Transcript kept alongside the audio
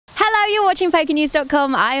watching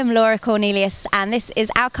PokerNews.com. I am Laura Cornelius, and this is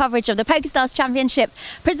our coverage of the PokerStars Championship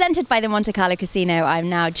presented by the Monte-Carlo Casino. I'm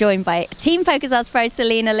now joined by Team PokerStars Pro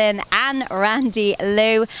Celina Lin and Randy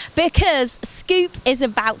Lew, because Scoop is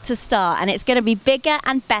about to start, and it's going to be bigger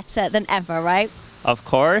and better than ever, right? Of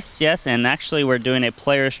course, yes, and actually we're doing a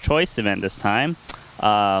Player's Choice event this time.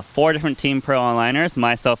 4 different Team Pro onliners,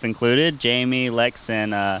 myself included, Jamie, Lex,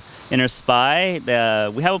 and Inner Spy.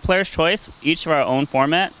 We have a Player's Choice, each of our own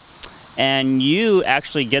format, and you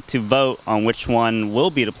actually get to vote on which one will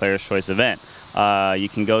be the Player's Choice event. You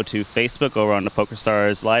can go to Facebook over on the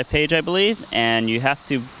PokerStars live page, I believe, and you have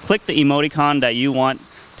to click the emoticon that you want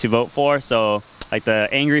to vote for. So, like the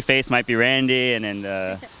angry face might be Randy, and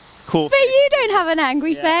then cool. But you don't have an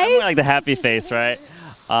angry face. I'm like the happy face, right?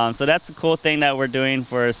 So that's a cool thing that we're doing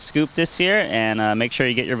for Scoop this year, and make sure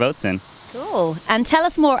you get your votes in. Cool. And tell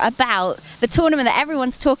us more about the tournament that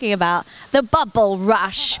everyone's talking about, the Bubble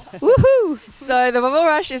Rush. Woohoo! So the Bubble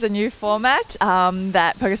Rush is a new format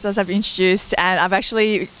that PokerStars have introduced, and I've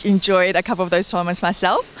actually enjoyed a couple of those tournaments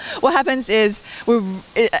myself. What happens is,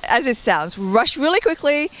 as it sounds, rush really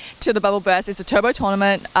quickly to the Bubble Burst. It's a turbo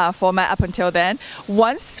tournament format up until then.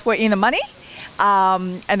 Once we're in the money,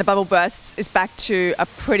 and the Bubble Burst is back to a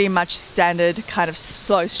pretty much standard kind of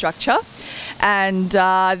slow structure. And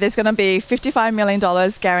there's going to be $55 million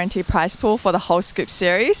guaranteed prize pool for the whole Scoop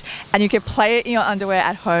series, and you can play it in your underwear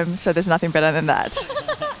at home, so there's nothing better than that.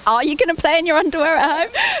 Are you going to play in your underwear at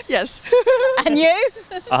home? Yes. And you?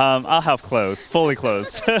 I'll have clothes, fully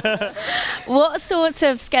clothes. What sort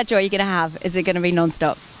of schedule are you going to have? Is it going to be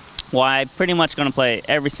non-stop? Well, I'm pretty much going to play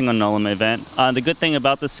every single no limit event. The good thing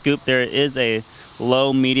about the Scoop, there is a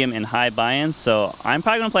low, medium, and high buy-in, so I'm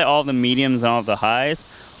probably going to play all of the mediums and all of the highs.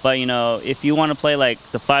 But, you know, if you want to play like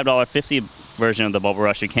the $5.50 version of the Bubble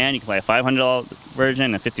Rush, you can play a $500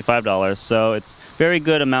 version and $55. So it's very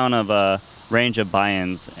good amount of range of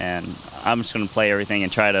buy-ins, and I'm just going to play everything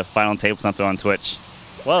and try to final table something on Twitch.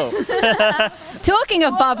 Whoa. Talking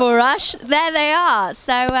of Bubble Rush, there they are.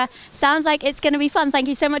 So sounds like it's going to be fun. Thank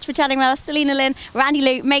you so much for chatting with us, Celina Lin, Randy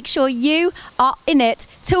Lew. Make sure you are in it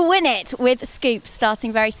to win it with Scoop,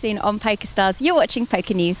 starting very soon on PokerStars. You're watching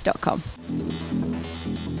PokerNews.com.